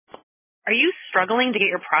Are you struggling to get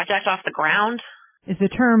your project off the ground? Is the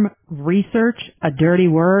term research a dirty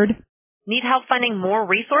word? Need help finding more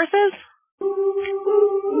resources?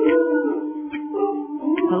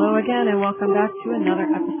 Hello again, and welcome back to another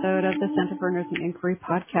episode of the Center for Nursing Inquiry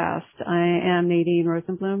podcast. I am Nadine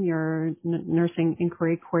Rosenblum, your Nursing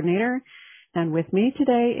Inquiry Coordinator, and with me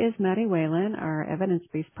today is Maddie Whalen, our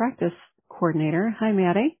Evidence-Based Practice Coordinator. Hi,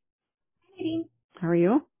 Maddie. Hi, Nadine. How are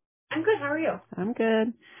you? I'm good. How are you? I'm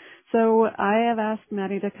good. So I have asked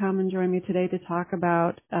Maddie to come and join me today to talk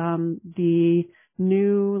about the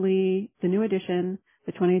new edition,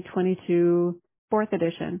 the 2022 fourth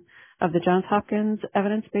edition of the Johns Hopkins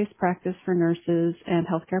Evidence-Based Practice for Nurses and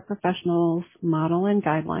Healthcare Professionals Model and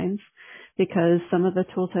Guidelines, because some of the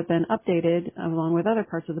tools have been updated along with other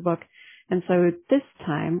parts of the book. And so this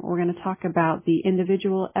time we're going to talk about the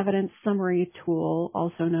Individual Evidence Summary Tool,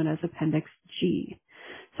 also known as Appendix G.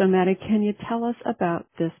 So, Maddie, can you tell us about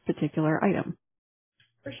this particular item?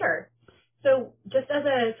 For sure. So just as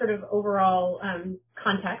a sort of overall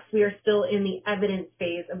context, we are still in the evidence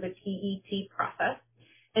phase of the TET process,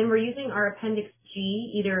 and we're using our Appendix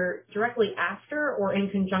G either directly after or in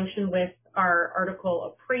conjunction with our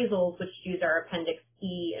article appraisals, which use our Appendix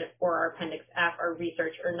E or our Appendix F, our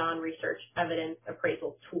research or non-research evidence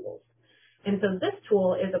appraisal tools. And so this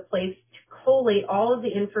tool is a place to collate all of the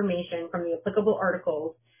information from the applicable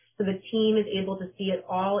articles so the team is able to see it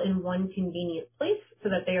all in one convenient place so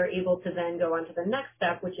that they are able to then go on to the next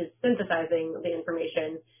step, which is synthesizing the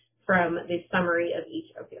information from the summary of each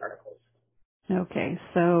of the articles. Okay,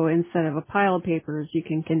 so instead of a pile of papers, you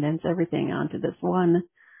can condense everything onto this one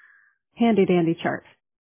handy-dandy chart.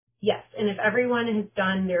 Yes, and if everyone has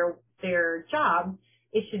done their job,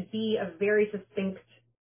 it should be a very succinct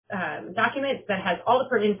document that has all the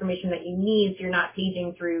pertinent information that you need, so you're not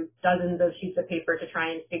paging through dozens of sheets of paper to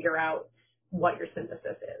try and figure out what your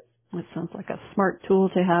synthesis is. That sounds like a smart tool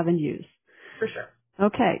to have and use. For sure.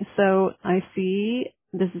 Okay, so I see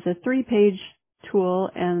this is a 3-page tool,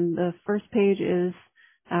 and the first page is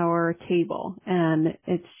our table, and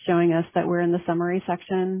it's showing us that we're in the summary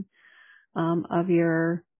section of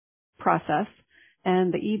your process,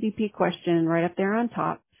 and the EBP question right up there on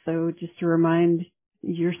top. So just to remind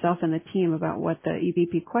yourself and the team about what the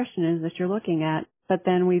EBP question is that you're looking at. But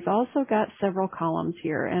then we've also got several columns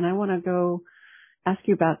here, and I want to go ask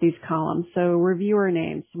you about these columns. So reviewer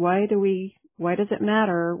names. Why does it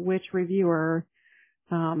matter which reviewer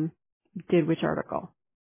did which article?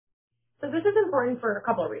 So this is important for a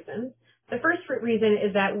couple of reasons. The first reason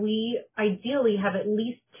is that we ideally have at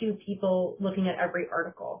least 2 people looking at every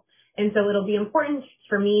article. And so it'll be important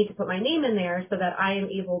for me to put my name in there so that I am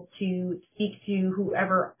able to speak to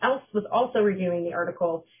whoever else was also reviewing the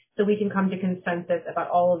article so we can come to consensus about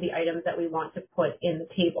all of the items that we want to put in the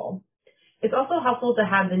table. It's also helpful to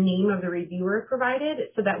have the name of the reviewer provided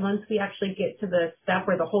so that once we actually get to the step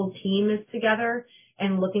where the whole team is together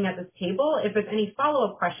and looking at this table, if there's any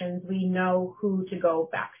follow-up questions, we know who to go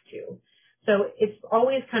back to. So it's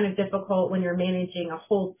always kind of difficult when you're managing a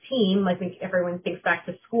whole team. I think everyone thinks back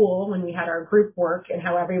to school when we had our group work and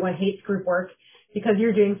how everyone hates group work because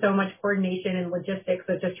you're doing so much coordination and logistics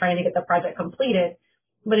of just trying to get the project completed.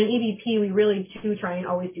 But in EBP, we really do try and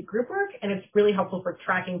always do group work, and it's really helpful for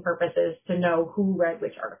tracking purposes to know who read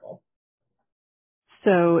which article.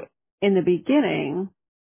 So in the beginning,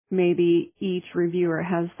 maybe each reviewer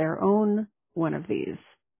has their own one of these.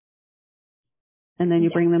 And then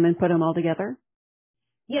you bring them and put them all together?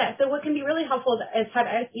 Yeah, so what can be really helpful is have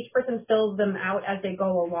each person fills them out as they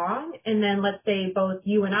go along. And then let's say both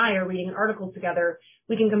you and I are reading an article together.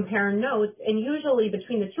 We can compare notes, and usually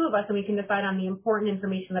between the 2 of us, and we can decide on the important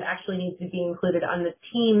information that actually needs to be included on the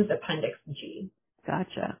team's Appendix G.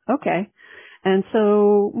 Gotcha. Okay. And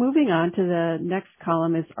so moving on to the next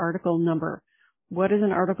column is article number. What is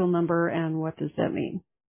an article number, and what does that mean?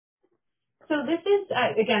 So this is,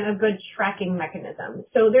 again, a good tracking mechanism.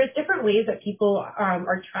 So there's different ways that people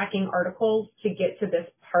are tracking articles to get to this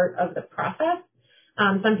part of the process.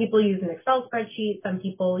 Some people use an Excel spreadsheet. Some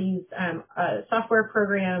people use a software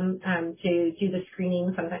program to do the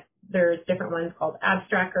screening. Sometimes there's different ones called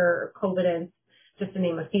Abstracker or Covidence, just to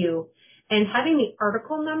name a few. And having the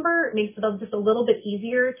article number makes it just a little bit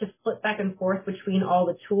easier to flip back and forth between all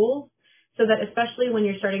the tools, so that especially when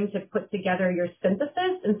you're starting to put together your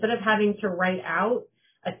synthesis, instead of having to write out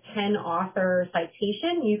a 10-author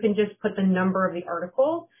citation, you can just put the number of the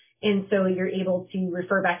article, and so you're able to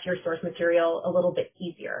refer back to your source material a little bit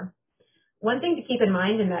easier. One thing to keep in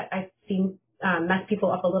mind, and that I've seen mess people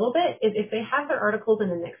up a little bit, is if they have their articles in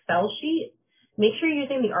an Excel sheet, make sure you're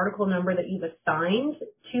using the article number that you've assigned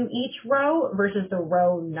to each row versus the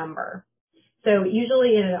row number. So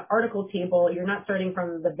usually in an article table, you're not starting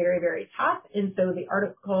from the very, very top. And so the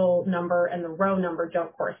article number and the row number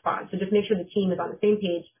don't correspond. So just make sure the team is on the same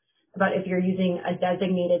page about if you're using a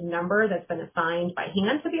designated number that's been assigned by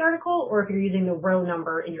hand to the article or if you're using the row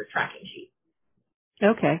number in your tracking sheet.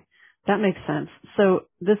 Okay. That makes sense. So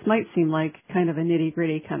this might seem like kind of a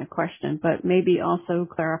nitty-gritty kind of question, but maybe also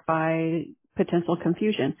clarify potential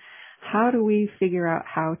confusion. How do we figure out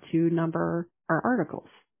how to number our articles?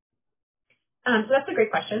 So that's a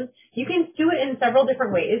great question. You can do it in several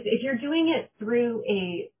different ways. If you're doing it through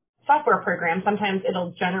a software program, sometimes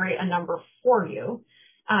it'll generate a number for you.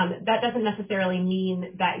 That doesn't necessarily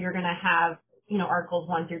mean that you're going to have, articles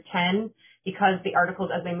 1 through 10 because the articles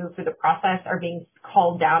as they move through the process are being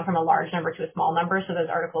called down from a large number to a small number. So those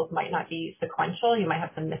articles might not be sequential. You might have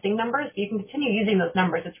some missing numbers. So you can continue using those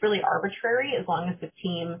numbers. It's really arbitrary as long as the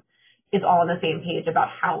team is all on the same page about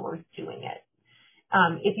how we're doing it.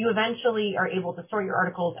 If you eventually are able to sort your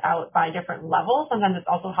articles out by different levels, sometimes it's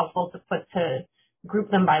also helpful to group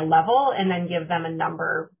them by level and then give them a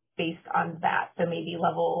number based on that. So maybe your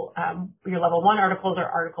level 1 articles are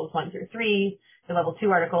articles 1 through 3, your level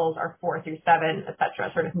 2 articles are 4 through 7, et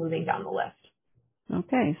cetera, sort of moving down the list.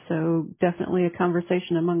 Okay, so definitely a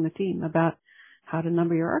conversation among the team about how to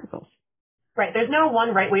number your articles. Right. There's no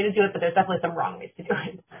one right way to do it, but there's definitely some wrong ways to do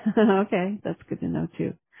it. Okay, that's good to know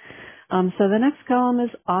too. So the next column is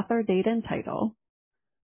author, date, and title.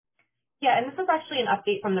 Yeah, and this is actually an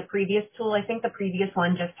update from the previous tool. I think the previous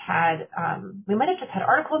one just had, we might have just had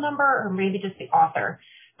article number or maybe just the author.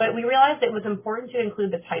 But we realized it was important to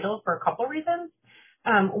include the title for a couple reasons.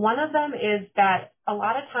 One of them is that a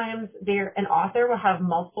lot of times an author will have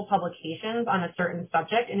multiple publications on a certain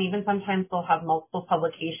subject, and even sometimes they'll have multiple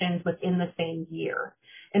publications within the same year.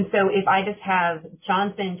 And so if I just have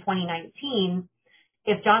Johnson 2019,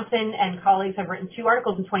 if Johnson and colleagues have written 2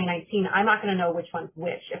 articles in 2019, I'm not going to know which one's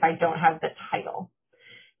which if I don't have the title.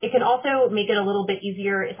 It can also make it a little bit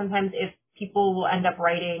easier sometimes if people will end up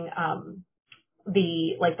writing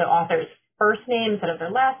the author's first name instead of their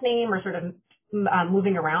last name or sort of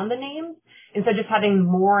moving around the names. And so just having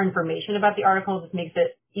more information about the article just makes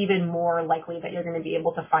it even more likely that you're going to be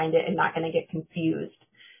able to find it and not going to get confused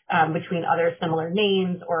between other similar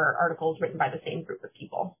names or articles written by the same group of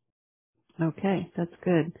people. Okay, that's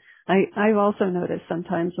good. I've also noticed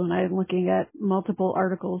sometimes when I'm looking at multiple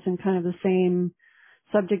articles in kind of the same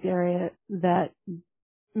subject area that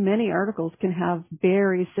many articles can have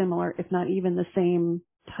very similar, if not even the same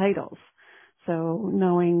titles. So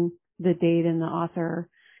knowing the date and the author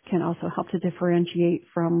can also help to differentiate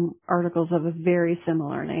from articles of a very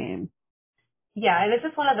similar name. Yeah, and it's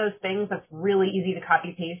just one of those things that's really easy to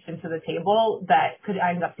copy paste into the table that could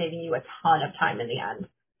end up saving you a ton of time in the end.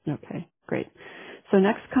 Okay, great. So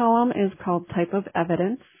next column is called type of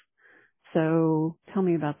evidence. So tell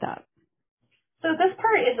me about that. So this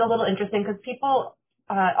part is a little interesting because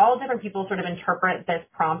all different people sort of interpret this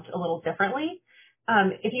prompt a little differently.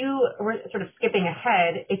 If you were sort of skipping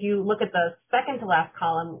ahead, if you look at the second to last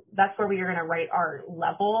column, that's where we are going to write our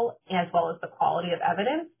level as well as the quality of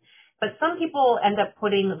evidence. But some people end up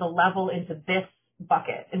putting the level into this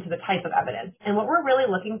bucket, into the type of evidence. And what we're really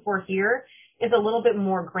looking for here is a little bit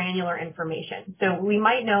more granular information. So we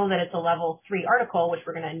might know that it's a level 3 article, which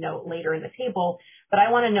we're going to note later in the table, but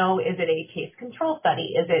I want to know, is it a case control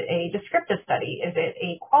study? Is it a descriptive study? Is it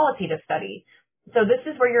a qualitative study? So this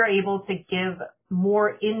is where you're able to give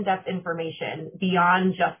more in-depth information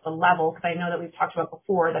beyond just the level, because I know that we've talked about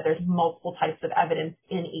before that there's multiple types of evidence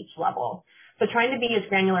in each level. So trying to be as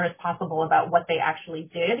granular as possible about what they actually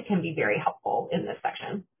did can be very helpful in this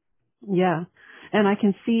section. Yeah. And I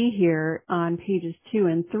can see here on pages 2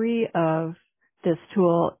 and 3 of this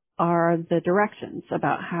tool are the directions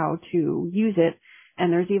about how to use it.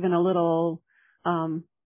 And there's even a little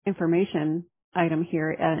information item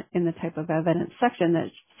here in the type of evidence section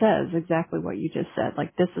that says exactly what you just said.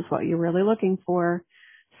 Like, this is what you're really looking for.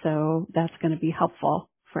 So that's going to be helpful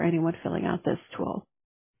for anyone filling out this tool.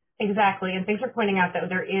 Exactly. And thanks for pointing out that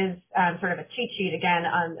there is sort of a cheat sheet, again,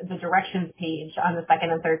 on the directions page on the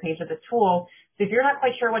second and third page of the tool. So if you're not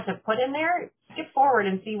quite sure what to put in there, skip forward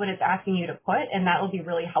and see what it's asking you to put, and that will be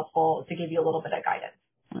really helpful to give you a little bit of guidance.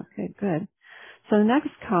 Okay, good. So the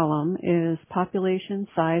next column is population,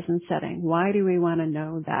 size, and setting. Why do we want to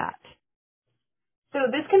know that? So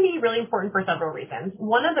this can be really important for several reasons.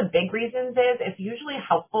 One of the big reasons is it's usually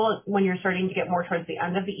helpful when you're starting to get more towards the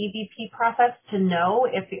end of the EBP process to know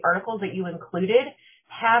if the articles that you included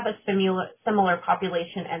have a similar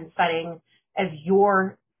population and setting as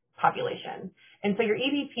your population. And so your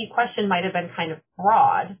EBP question might have been kind of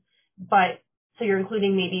broad, but so you're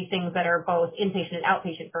including maybe things that are both inpatient and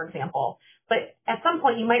outpatient, for example. But at some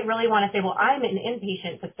point, you might really want to say, well, I'm in an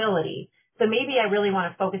inpatient facility, so maybe I really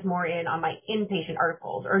want to focus more in on my inpatient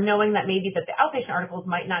articles, or knowing that maybe that the outpatient articles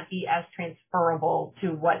might not be as transferable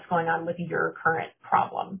to what's going on with your current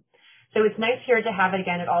problem. So it's nice here to have it,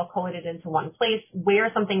 again, it all collated into one place,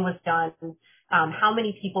 where something was done, how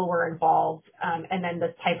many people were involved, and then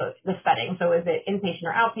the type of the setting. So is it inpatient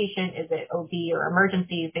or outpatient? Is it OB or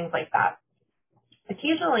emergencies? Things like that.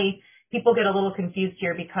 Occasionally, people get a little confused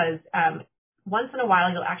here because once in a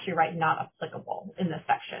while, you'll actually write not applicable in this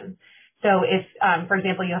section. So if, for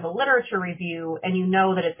example, you have a literature review and you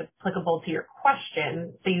know that it's applicable to your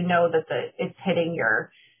question, so you know that it's hitting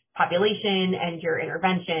your population and your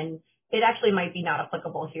intervention, it actually might be not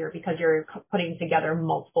applicable here because you're putting together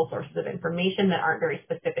multiple sources of information that aren't very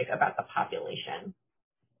specific about the population.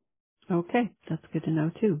 Okay, that's good to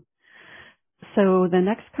know too. So the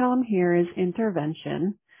next column here is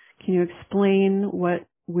intervention. Can you explain what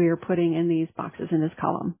we're putting in these boxes in this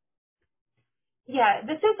column? Yeah,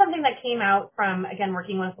 this is something that came out from, again,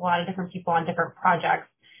 working with a lot of different people on different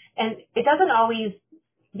projects. And it doesn't always,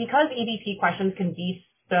 because EBP questions can be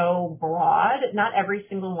so broad, not every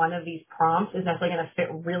single one of these prompts is necessarily going to fit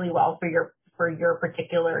really well for your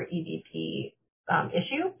particular EBP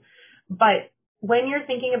issue. But when you're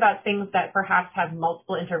thinking about things that perhaps have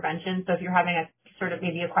multiple interventions, so if you're having a sort of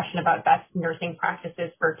maybe a question about best nursing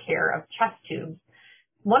practices for care of chest tubes,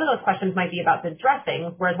 one of those questions might be about the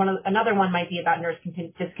dressing, whereas another one might be about nurse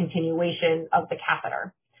discontinuation of the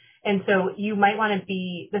catheter. And so you might want to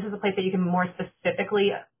this is a place that you can more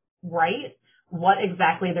specifically write what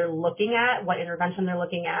exactly they're looking at, what intervention they're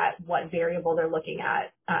looking at, what variable they're looking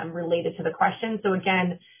at related to the question. So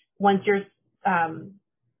again, once you're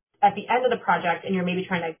at the end of the project and you're maybe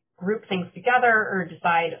trying to group things together or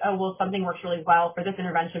decide, oh, well, something works really well for this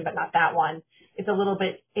intervention, but not that one,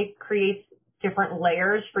 it creates different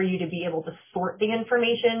layers for you to be able to sort the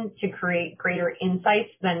information to create greater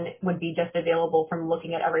insights than would be just available from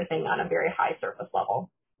looking at everything on a very high surface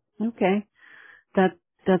level. Okay.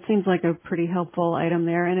 That seems like a pretty helpful item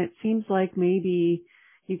there. And it seems like maybe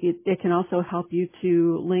it can also help you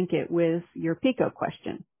to link it with your PICO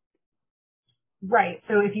question. Right.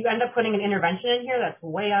 So if you end up putting an intervention in here that's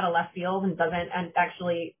way out of left field and doesn't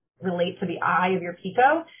actually relate to the eye of your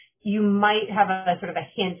PICO, you might have a sort of a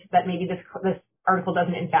hint that maybe this article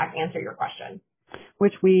doesn't in fact answer your question.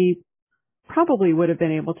 Which we probably would have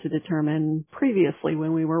been able to determine previously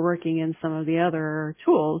when we were working in some of the other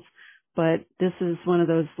tools, but this is one of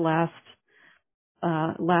those last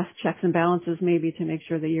checks and balances maybe to make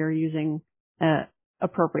sure that you're using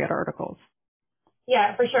appropriate articles.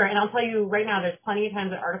 Yeah, for sure. And I'll tell you right now, there's plenty of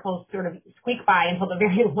times that articles sort of squeak by until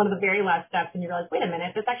one of the very last steps, and you realize, wait a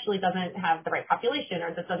minute, this actually doesn't have the right population,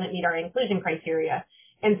 or this doesn't meet our inclusion criteria.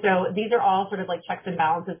 And so these are all sort of like checks and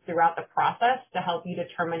balances throughout the process to help you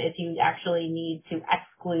determine if you actually need to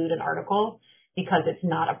exclude an article because it's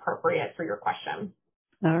not appropriate for your question.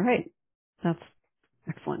 All right. That's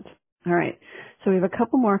excellent. All right. So we have a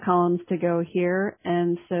couple more columns to go here.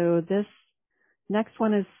 And so this next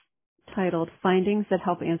one is titled Findings That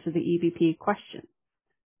Help Answer the EBP Question.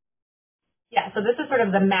 Yeah, so this is sort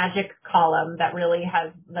of the magic column that really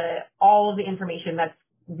has all of the information that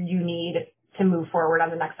you need to move forward on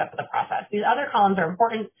the next step of the process. These other columns are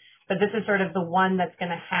important, but this is sort of the one that's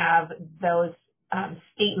going to have those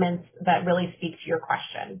statements that really speak to your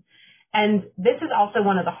question. And this is also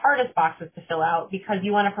one of the hardest boxes to fill out because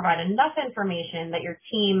you want to provide enough information that your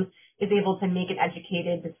team is able to make an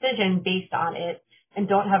educated decision based on it and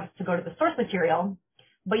don't have to go to the source material.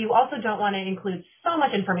 But you also don't want to include so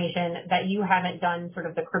much information that you haven't done sort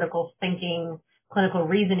of the critical thinking, clinical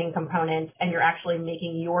reasoning component, and you're actually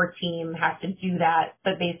making your team have to do that,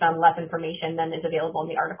 but based on less information than is available in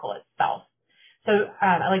the article itself. So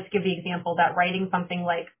I like to give the example that writing something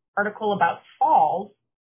like article about falls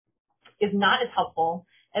is not as helpful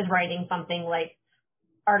as writing something like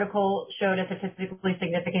article showed a statistically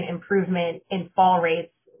significant improvement in fall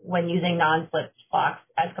rates when using non-slip locks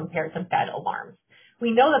as compared to bed alarms. We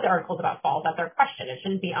know that the article is about falls. That's our question. It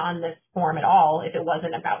shouldn't be on this form at all if it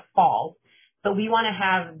wasn't about falls. But we want to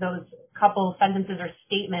have those couple sentences or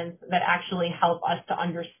statements that actually help us to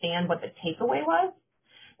understand what the takeaway was.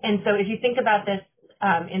 And so if you think about this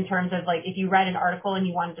in terms of like if you read an article and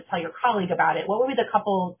you wanted to tell your colleague about it, what would be the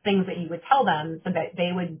couple things that you would tell them so that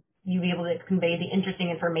you'd be able to convey the interesting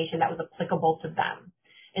information that was applicable to them?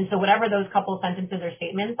 And so whatever those couple sentences or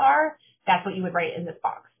statements are, that's what you would write in this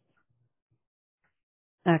box.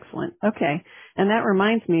 Excellent. Okay. And that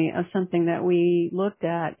reminds me of something that we looked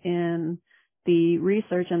at in the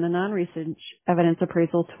research and the non-research evidence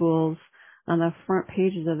appraisal tools on the front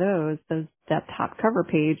pages of that top cover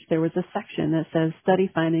page, there was a section that says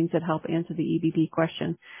study findings that help answer the EBP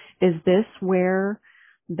question. Is this where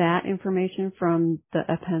that information from the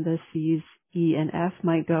appendices E and F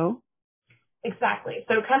might go? Exactly.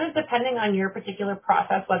 So kind of depending on your particular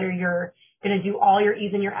process, whether you're going to do all your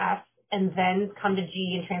E's and your F's and then come to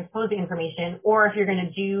G and transpose the information, or if you're going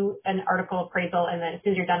to do an article appraisal and then as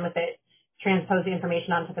soon as you're done with it, transpose the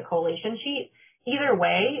information onto the collation sheet. Either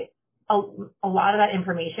way, a lot of that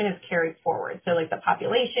information is carried forward. So like the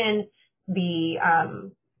population, the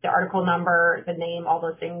article number, the name, all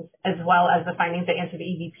those things, as well as the findings that answer the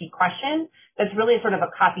EBP question. That's really sort of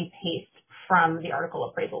a copy paste from the article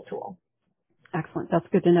appraisal tool. Excellent. That's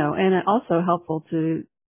good to know. And also helpful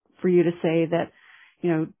for you to say that,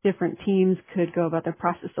 different teams could go about their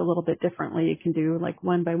process a little bit differently. You can do like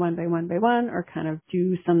one by one by one by one, or kind of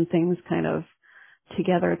do some things kind of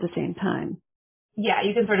together at the same time. Yeah,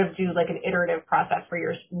 you can sort of do like an iterative process where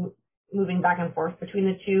you're moving back and forth between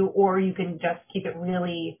the two, or you can just keep it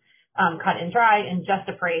really cut and dry and just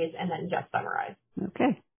appraise and then just summarize.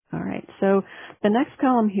 Okay. All right. So the next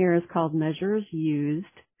column here is called measures used.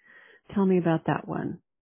 Tell me about that one.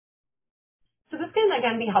 So this can,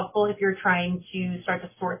 again, be helpful if you're trying to start to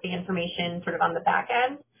sort the information sort of on the back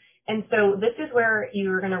end. And so this is where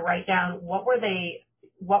you're going to write down what were they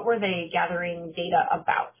gathering data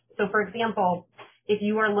about. So for example, if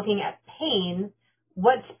you are looking at pain,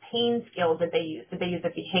 what pain scale did they use? Did they use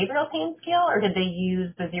a behavioral pain scale, or did they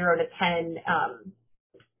use the 0 to 10,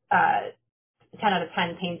 10 out of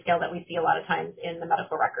 10 pain scale that we see a lot of times in the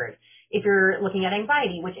medical record? If you're looking at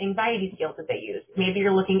anxiety, which anxiety scale did they use? Maybe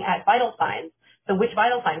you're looking at vital signs. So which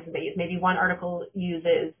vital signs did they use? Maybe one article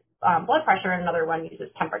uses blood pressure and another one uses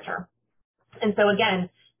temperature. And so again,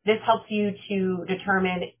 this helps you to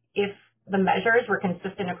determine if the measures were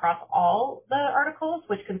consistent across all the articles,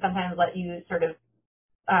 which can sometimes let you sort of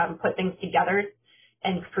put things together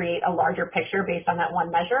and create a larger picture based on that one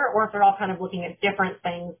measure, or if they're all kind of looking at different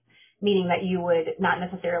things, meaning that you would not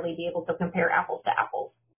necessarily be able to compare apples to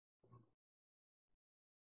apples.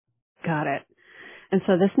 Got it. And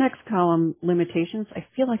so this next column, limitations, I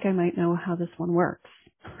feel like I might know how this one works.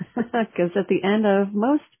 Because at the end of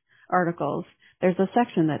most articles, there's a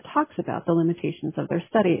section that talks about the limitations of their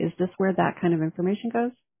study. Is this where that kind of information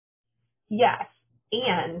goes? Yes.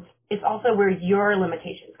 And it's also where your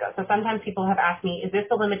limitations go. So sometimes people have asked me, is this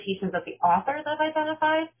the limitations that the authors have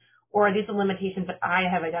identified, or are these the limitations that I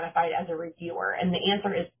have identified as a reviewer? And the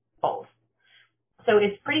answer is both. So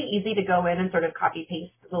it's pretty easy to go in and sort of copy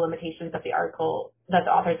paste the limitations of the article that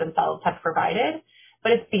the authors themselves have provided,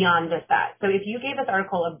 but it's beyond just that. So if you gave this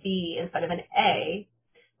article a B instead of an A,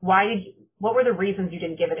 what were the reasons you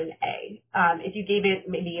didn't give it an A? If you gave it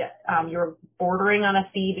maybe you're bordering on a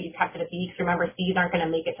C, but you kept it a B, because remember C's aren't going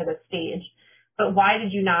to make it to this stage. But why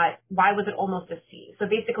was it almost a C? So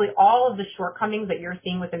basically all of the shortcomings that you're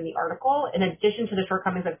seeing within the article, in addition to the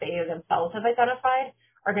shortcomings that they themselves have identified,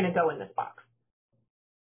 are going to go in this box.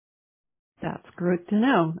 That's good to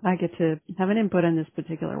know. I get to have an input on this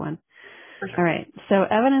particular one. For sure. All right. So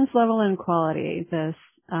evidence level and quality, this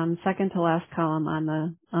second to last column on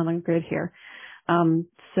the grid here.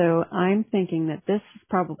 So I'm thinking that this is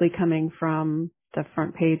probably coming from the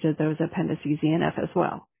front page of those appendices E and F as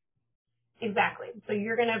well. Exactly. So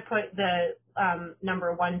you're going to put the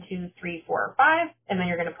number 1, 2, 3, 4, or 5, and then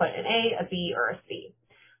you're going to put an A, a B, or a C.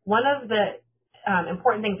 One of the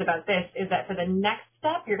important things about this is that for the next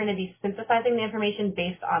step, you're going to be synthesizing the information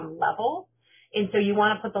based on level. And so you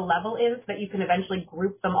want to put the level in so that you can eventually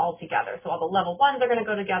group them all together. So all the level 1s are going to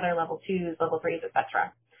go together, level 2s, level 3s, etc.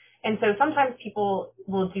 And so sometimes people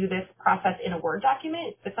will do this process in a Word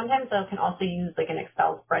document, but sometimes they can also use like an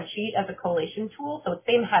Excel spreadsheet as a collation tool. So it's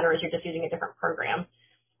same header as you're just using a different program.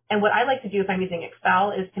 And what I like to do if I'm using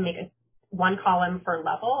Excel is to make one column for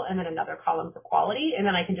level and then another column for quality. And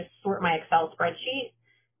then I can just sort my Excel spreadsheet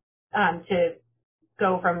to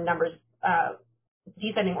go from numbers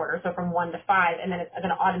descending order, so from 1 to 5, and then it's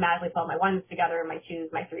going to automatically put all my 1s together, my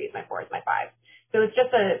 2s, my 3s, my 4s, my 5s. So it's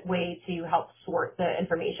just a way to help sort the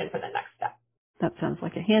information for the next step. That sounds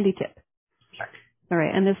like a handy tip. Sure. All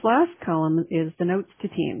right, and this last column is the notes to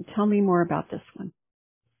team. Tell me more about this one.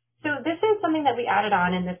 So this is something that we added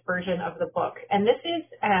on in this version of the book, and this is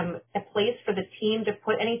a place for the team to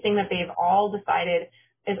put anything that they've all decided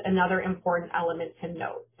is another important element to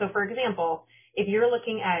note. So for example, if you're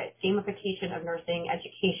looking at gamification of nursing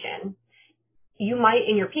education, you might,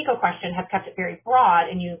 in your PICO question, have kept it very broad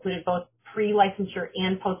and you included both pre-licensure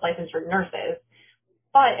and post-licensure nurses.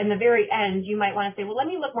 But in the very end, you might want to say, well, let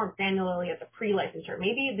me look more granularly at the pre-licensure.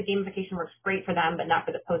 Maybe the gamification works great for them, but not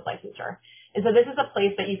for the post-licensure. And so this is a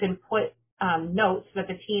place that you can put notes that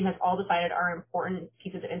the team has all decided are important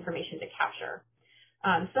pieces of information to capture.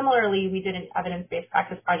 Similarly, we did an evidence-based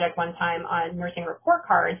practice project one time on nursing report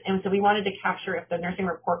cards, and so we wanted to capture if the nursing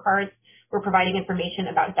report cards were providing information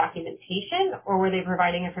about documentation or were they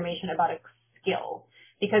providing information about a skill,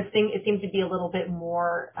 because it seemed to be a little bit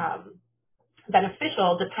more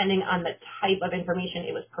beneficial depending on the type of information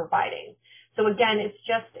it was providing. So again, it's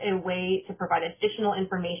just a way to provide additional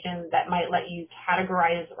information that might let you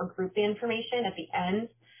categorize or group the information at the end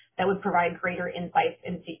that would provide greater insights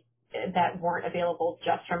that weren't available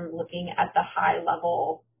just from looking at the high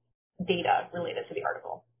level data related to the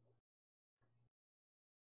article.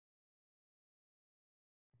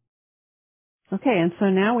 Okay, and so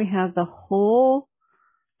now we have the whole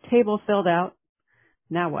table filled out.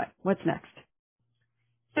 Now what? What's next?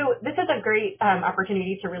 So this is a great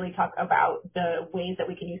opportunity to really talk about the ways that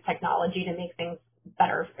we can use technology to make things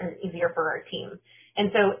better or easier for our team.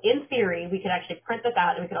 And so in theory, we could actually print this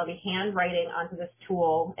out and we could all be handwriting onto this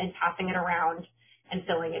tool and passing it around and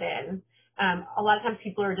filling it in. A lot of times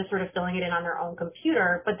people are just sort of filling it in on their own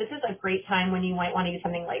computer, but this is a great time when you might want to use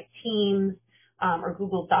something like Teams or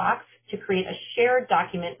Google Docs to create a shared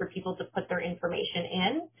document for people to put their information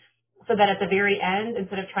in, so that at the very end,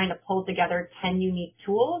 instead of trying to pull together 10 unique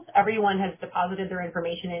tools, everyone has deposited their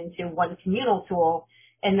information into one communal tool,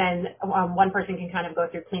 and then one person can kind of go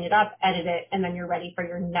through, clean it up, edit it, and then you're ready for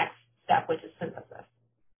your next step, which is synthesis.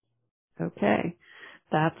 Okay.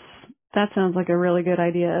 That sounds like a really good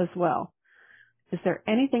idea as well. Is there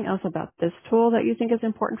anything else about this tool that you think is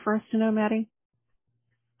important for us to know, Maddie?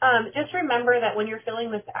 Just remember that when you're filling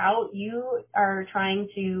this out, you are trying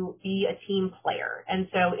to be a team player. And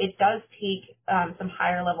so it does take some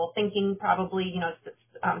higher level thinking, probably,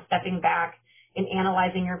 stepping back and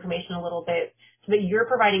analyzing your information a little bit so that you're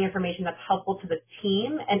providing information that's helpful to the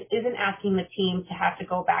team and isn't asking the team to have to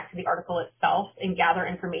go back to the article itself and gather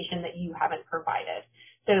information that you haven't provided.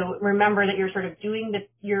 So remember that you're sort of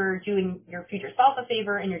you're doing your future self a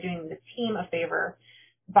favor and you're doing the team a favor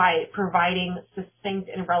by providing succinct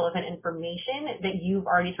and relevant information that you've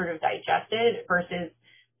already sort of digested versus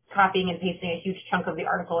copying and pasting a huge chunk of the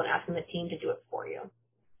article and asking the team to do it for you.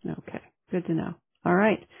 Okay, good to know. All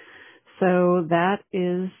right. So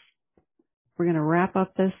we're going to wrap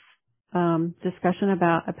up this discussion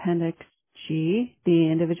about Appendix G,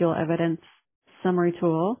 the individual evidence summary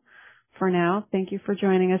tool. For now, thank you for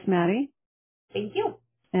joining us, Maddie. Thank you.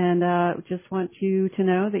 And just want you to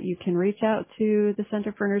know that you can reach out to the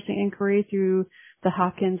Center for Nursing Inquiry through the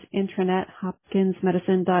Hopkins intranet,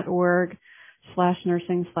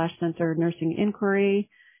 hopkinsmedicine.org/nursing/center nursing inquiry.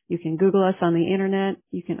 You can Google us on the internet.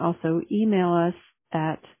 You can also email us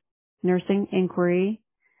at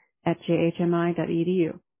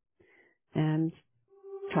nursinginquiry@jhmi.edu. And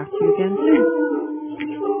talk to you again soon.